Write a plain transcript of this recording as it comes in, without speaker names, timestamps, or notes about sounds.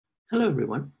Hello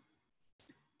everyone.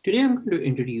 Today I'm going to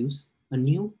introduce a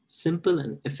new, simple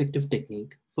and effective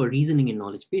technique for reasoning in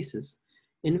knowledge bases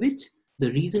in which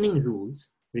the reasoning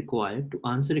rules required to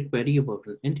answer a query about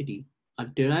an entity are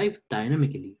derived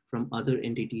dynamically from other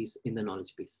entities in the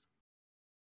knowledge base.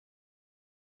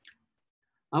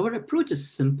 Our approach is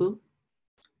simple,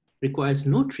 requires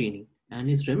no training, and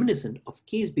is reminiscent of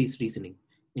case-based reasoning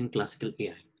in classical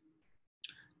AI.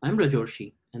 I'm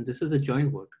Rajarshi, and this is a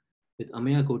joint work with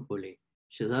Ameya Godbole,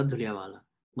 Shehzaad Dhuliawala,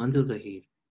 Manzil Zaheer,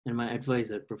 and my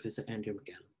advisor, Professor Andrew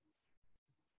McCallum.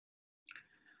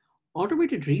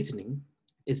 Automated reasoning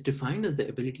is defined as the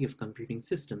ability of computing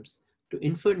systems to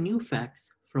infer new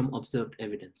facts from observed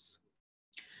evidence.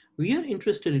 We are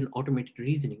interested in automated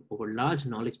reasoning over large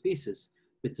knowledge bases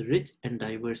with rich and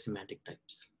diverse semantic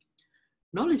types.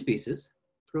 Knowledge bases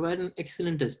provide an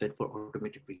excellent testbed for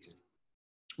automated reasoning,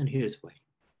 and here's why.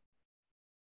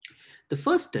 The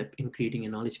first step in creating a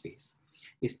knowledge base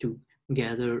is to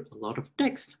gather a lot of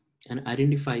text and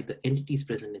identify the entities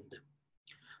present in them,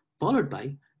 followed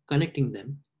by connecting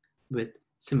them with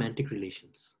semantic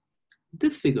relations.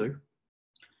 This figure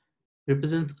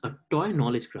represents a toy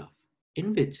knowledge graph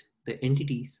in which the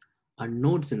entities are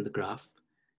nodes in the graph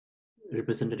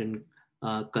represented in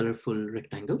colorful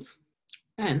rectangles,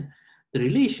 and the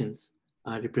relations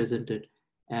are represented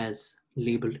as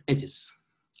labeled edges.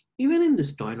 Even in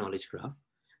this toy knowledge graph,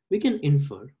 we can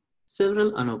infer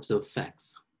several unobserved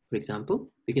facts. For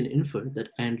example, we can infer that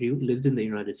Andrew lives in the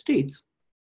United States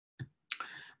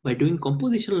by doing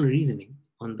compositional reasoning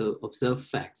on the observed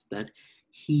facts that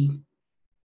he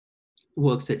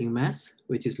works at UMass,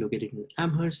 which is located in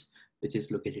Amherst, which is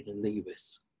located in the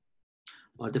US.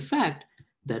 Or the fact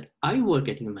that I work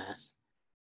at UMass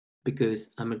because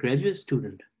I'm a graduate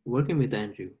student working with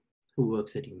Andrew, who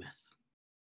works at UMass.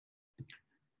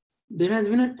 There has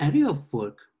been an array of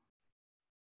work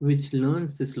which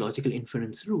learns this logical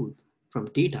inference rule from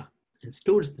data and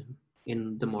stores them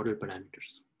in the model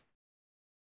parameters.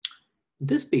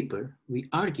 This paper, we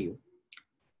argue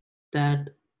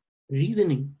that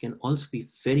reasoning can also be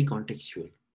very contextual,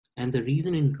 and the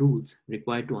reasoning rules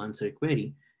required to answer a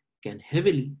query can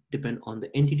heavily depend on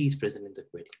the entities present in the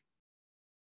query.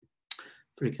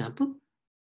 For example,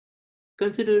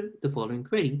 consider the following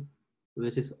query,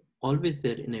 which is always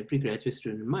there in every graduate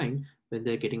student's mind when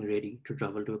they're getting ready to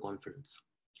travel to a conference.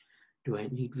 Do I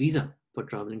need visa for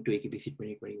traveling to AKBC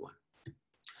 2021?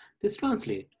 This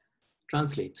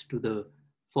translates to the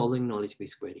following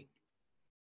knowledge-based query.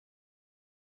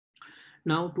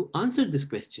 Now, to answer this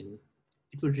question,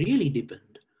 it would really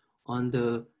depend on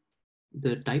the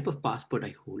type of passport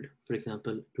I hold. For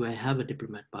example, do I have a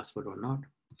diplomat passport or not?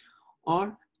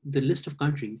 Or the list of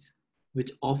countries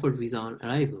which offer visa on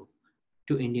arrival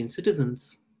to Indian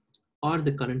citizens or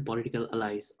the current political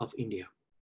allies of India.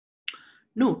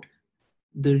 Note,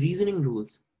 the reasoning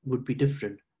rules would be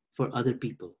different for other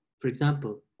people. For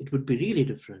example, it would be really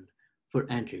different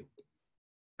for Andrew.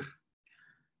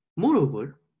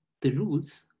 Moreover, the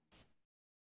rules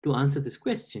to answer this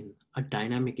question are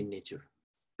dynamic in nature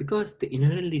because they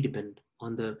inherently depend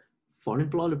on the foreign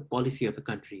policy of a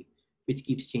country, which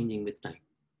keeps changing with time.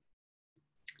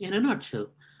 In a nutshell,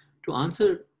 to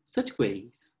answer such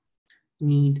queries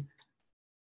need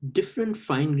different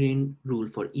fine-grained rule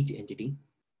for each entity,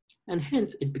 and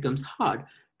hence it becomes hard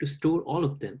to store all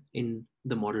of them in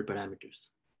the model parameters.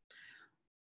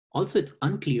 Also, it's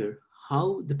unclear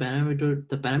how the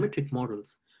parametric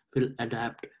models will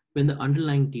adapt when the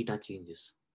underlying data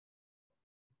changes.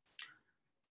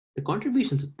 The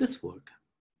contributions of this work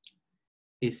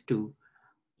is to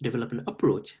develop an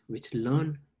approach which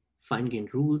learn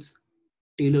fine-grained rules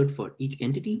tailored for each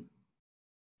entity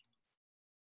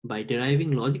by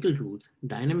deriving logical rules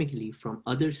dynamically from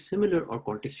other similar or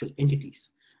contextual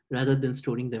entities rather than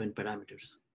storing them in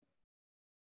parameters.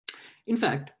 In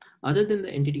fact, other than the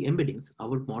entity embeddings,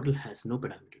 our model has no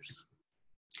parameters.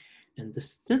 And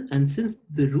since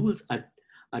the rules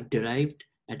are derived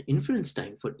at inference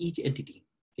time for each entity,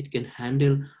 it can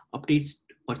handle updates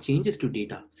or changes to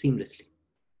data seamlessly.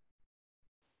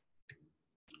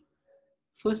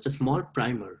 First, a small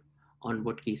primer on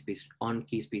case-based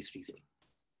reasoning.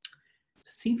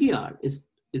 CBR is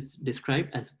described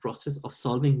as a process of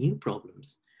solving new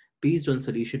problems based on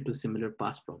solution to similar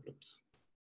past problems.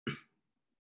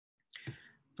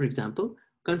 For example,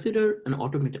 consider an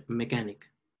auto mechanic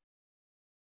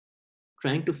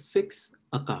trying to fix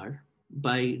a car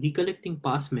by recollecting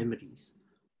past memories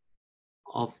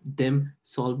of them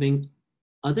solving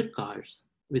other cars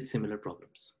with similar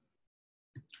problems.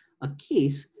 A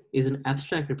case is an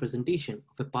abstract representation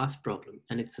of a past problem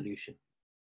and its solution.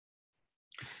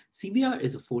 CBR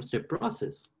is a four-step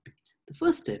process The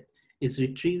first step is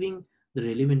retrieving the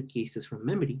relevant cases from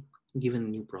memory given a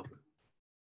new problem,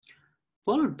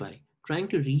 followed by trying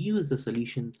to reuse the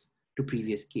solutions to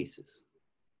previous cases.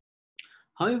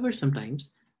 However,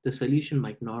 sometimes the solution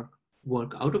might not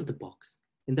work out of the box.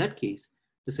 In that case,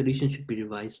 the solution should be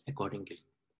revised accordingly.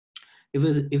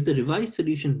 If the revised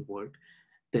solution worked,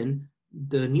 then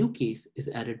the new case is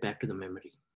added back to the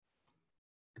memory.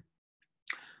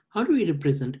 How do we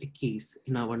represent a case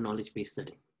in our knowledge base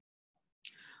setting?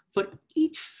 For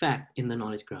each fact in the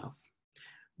knowledge graph,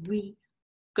 we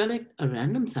connect a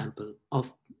random sample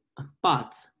of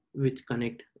paths which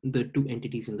connect the two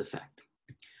entities in the fact.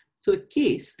 So a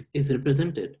case is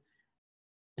represented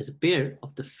as a pair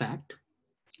of the fact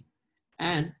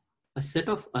and a set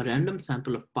of a random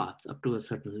sample of paths up to a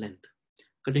certain length,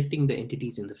 connecting the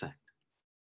entities in the fact.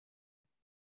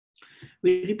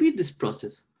 We repeat this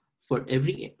process for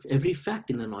every fact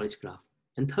in the knowledge graph,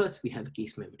 and thus we have a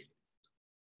case memory.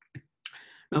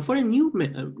 Now for a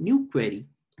new query,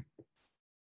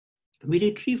 we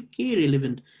retrieve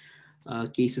k-relevant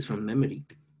cases from memory.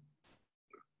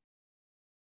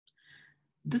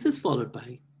 This is followed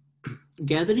by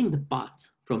gathering the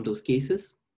paths from those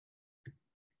cases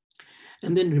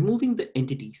and then removing the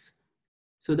entities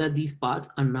so that these paths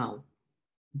are now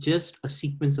just a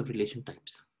sequence of relation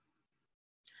types.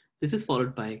 This is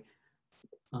followed by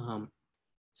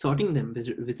sorting them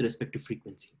with respect to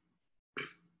frequency.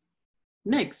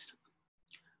 Next,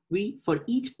 for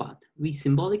each path, we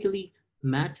symbolically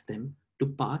match them to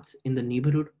paths in the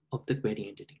neighborhood of the query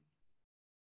entity.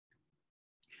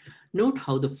 Note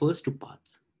how the first two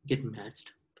paths get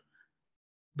matched,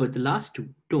 but the last two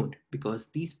don't, because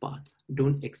these paths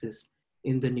don't exist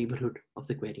in the neighborhood of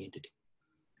the query entity.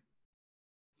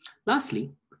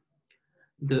 Lastly,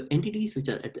 the entities which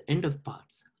are at the end of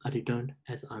paths are returned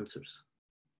as answers.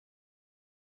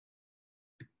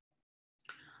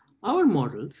 Our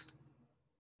model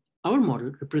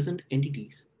represents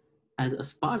entities as a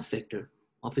sparse vector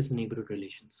of its neighborhood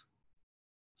relations.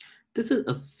 This is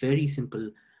a very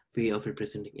simple way of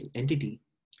representing an entity,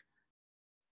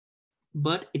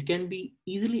 but it can be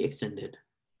easily extended,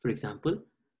 for example,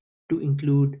 to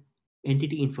include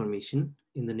entity information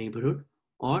in the neighborhood,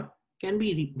 or can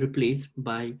be replaced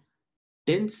by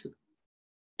dense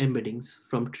embeddings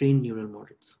from trained neural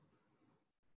models.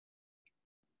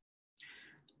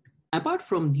 Apart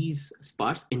from these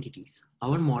sparse entities,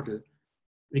 our model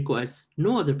requires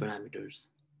no other parameters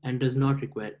and does not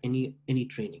require any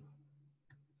training.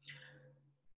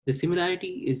 The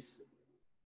similarity is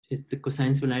the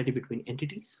cosine similarity between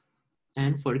entities,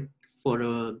 and for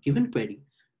a given query,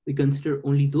 we consider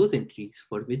only those entities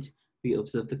for which we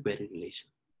observe the query relation.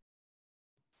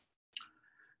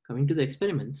 Coming to the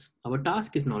experiments, our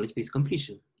task is knowledge-based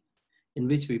completion, in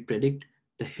which we predict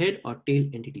the head or tail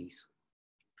entities.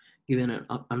 Given an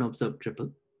unobserved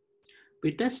triple,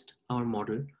 we test our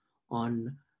model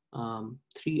on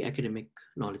 3 academic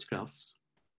knowledge graphs.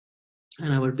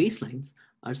 And our baselines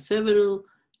are several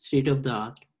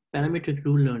state-of-the-art parametric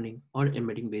rule learning or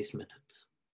embedding-based methods.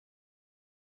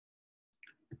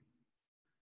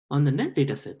 On the NELL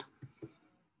dataset,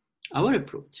 our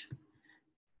approach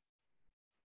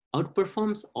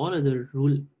outperforms all other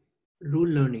rule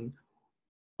learning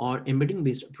or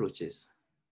embedding-based approaches,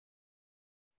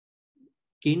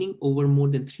 gaining over more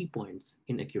than 3 points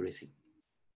in accuracy.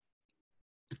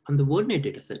 On the WordNet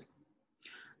dataset,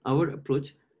 our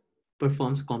approach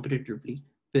performs competitively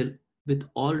with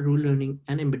all rule learning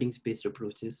and embeddings-based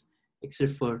approaches,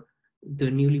 except for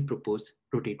the newly proposed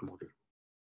rotate model.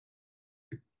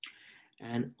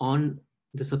 And on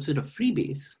the subset of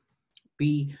freebase,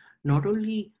 we not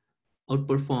only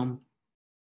outperform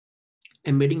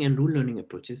embedding and rule learning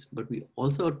approaches, but we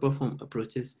also outperform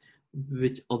approaches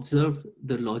which observe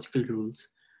the logical rules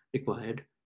required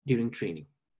during training.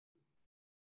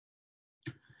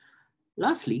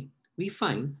 Lastly, we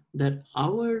find that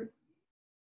our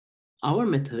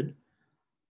method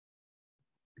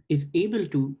is able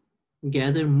to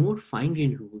gather more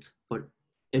fine-grained rules for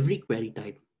every query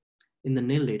type in the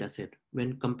NELL dataset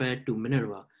when compared to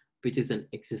Minerva, which is an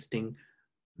existing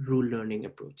rule learning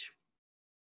approach.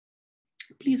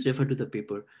 Please refer to the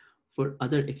paper for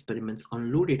other experiments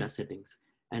on low data settings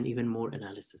and even more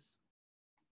analysis.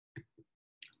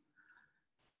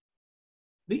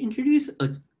 We introduce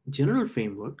a general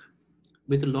framework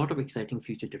with a lot of exciting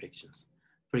future directions.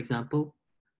 For example,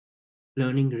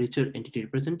 learning richer entity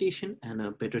representation and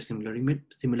a better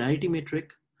similarity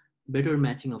metric, better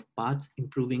matching of paths,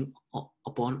 improving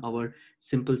upon our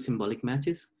simple symbolic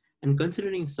matches, and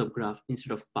considering subgraph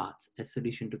instead of paths as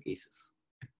solution to cases.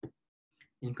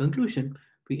 In conclusion,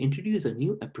 we introduce a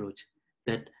new approach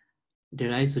that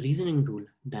derives a reasoning rule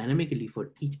dynamically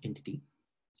for each entity,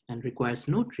 and requires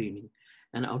no training,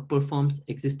 and outperforms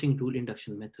existing rule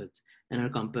induction methods and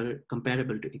are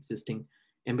comparable to existing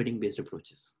embedding-based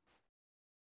approaches.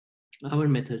 Our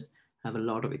methods have a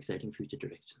lot of exciting future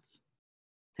directions.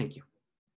 Thank you.